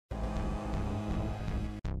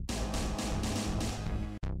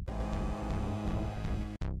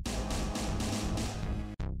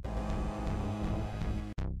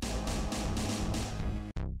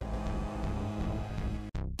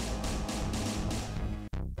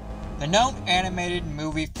The known animated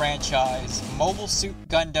movie franchise Mobile Suit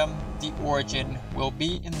Gundam: The Origin will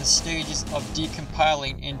be in the stages of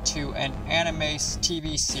decompiling into an anime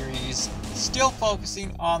TV series, still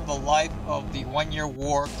focusing on the life of the One-Year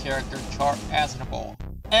War character Char Aznavour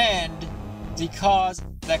and the cause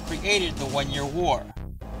that created the One-Year War.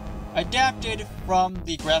 Adapted from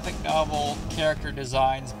the graphic novel character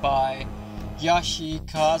designs by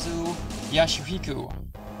Yoshikazu Yasuhiko.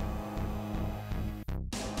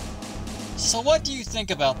 So what do you think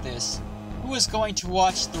about this? Who is going to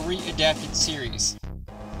watch the readapted series?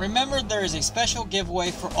 Remember, there is a special giveaway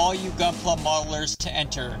for all you Gunpla modelers to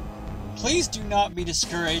enter. Please do not be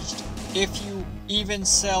discouraged if you even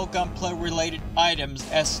sell Gunpla related items,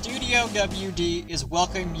 as Studio WD is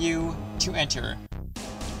welcoming you to enter.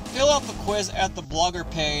 Fill out the quiz at the blogger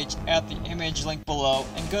page at the image link below,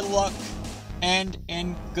 and good luck and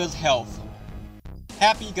in good health.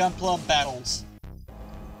 Happy Gunpla battles!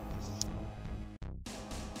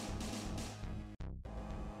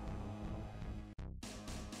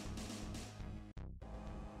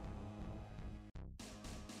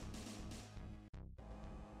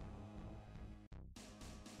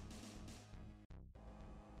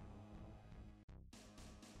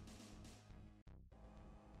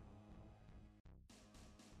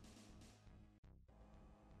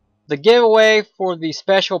 The giveaway for the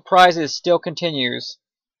special prizes still continues.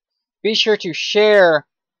 Be sure to share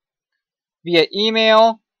via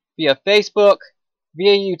email, via Facebook,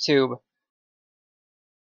 via YouTube.